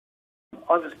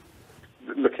I was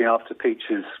looking after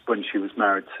Peaches when she was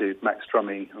married to Max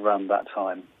Drummy around that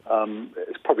time.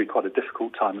 It's probably quite a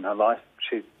difficult time in her life.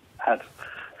 She had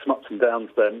some ups and downs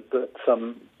then, but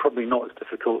probably not as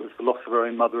difficult as the loss of her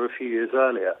own mother a few years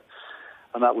earlier.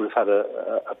 And that would have had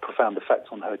a profound effect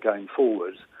on her going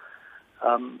forward.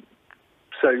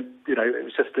 So, you know, it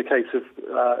was just a case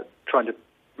of trying to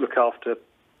look after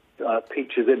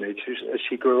Peach's image as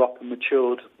she grew up and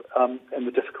matured, and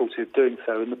the difficulty of doing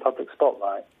so in the public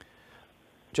spotlight.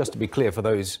 Just to be clear, for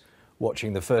those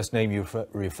watching, the first name you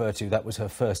refer to, that was her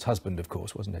first husband, of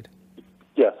course, wasn't it?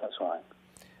 Yes, that's right.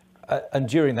 And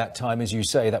during that time, as you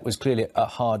say, that was clearly a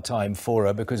hard time for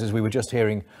her, because as we were just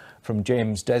hearing from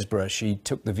James Desborough, she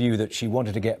took the view that she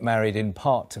wanted to get married in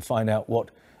part to find out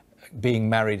what being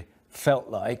married felt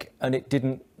like, and it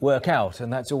didn't work out.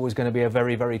 And that's always going to be a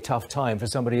very, very tough time for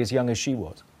somebody as young as she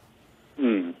was.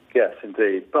 Yes,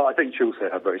 indeed. But I think she also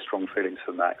had very strong feelings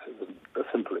for Max. It was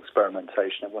a simple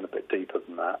experimentation. It went a bit deeper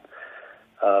than that.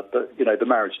 But, you know, the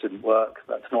marriage didn't work.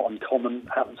 That's not uncommon. It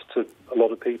happens to a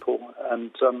lot of people.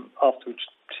 And afterwards,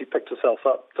 she picked herself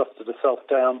up, dusted herself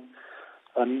down,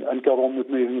 and got on with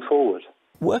moving forward.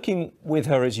 Working with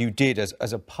her as you did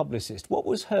as a publicist, what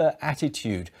was her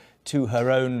attitude to her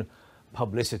own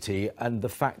publicity and the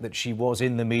fact that she was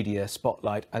in the media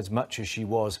spotlight as much as she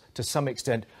was, to some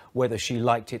extent, whether she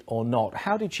liked it or not?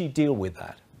 How did she deal with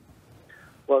that?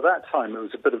 Well, at that time, it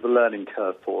was a bit of a learning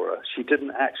curve for her. She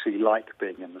didn't actually like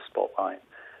being in the spotlight.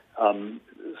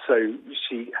 So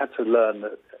she had to learn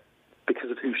that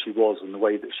because of who she was and the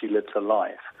way that she lived her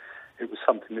life, it was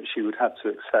something that she would have to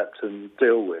accept and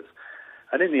deal with.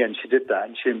 And in the end, she did that,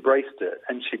 and she embraced it,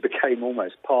 and she became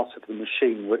almost part of the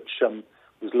machine which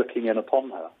was looking in upon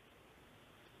her.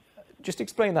 Just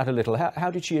explain that a little.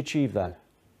 How did she achieve that?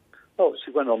 Well,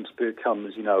 she went on to become,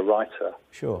 as you know, a writer.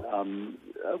 Sure.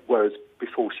 Whereas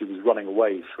before she was running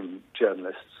away from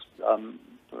journalists,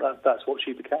 that's what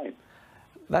she became.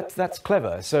 That's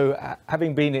clever. So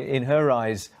having been, in her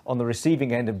eyes, on the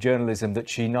receiving end of journalism that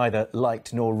she neither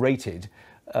liked nor rated,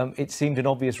 it seemed an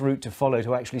obvious route to follow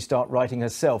to actually start writing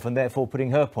herself and therefore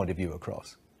putting her point of view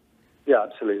across. Yeah,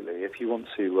 absolutely. If you want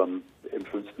to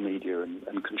influence the media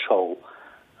and control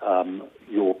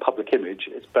your public image,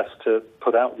 it's best to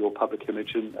put out your public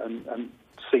image and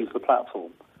seize the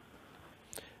platform.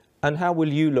 And how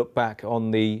will you look back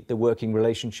on the working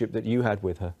relationship that you had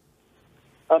with her?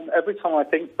 Every time I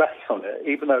think back on it,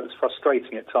 even though it was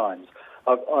frustrating at times,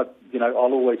 I'll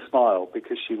always smile,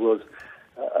 because she was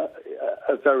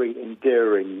a very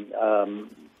endearing,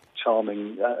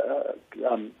 charming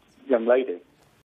young lady.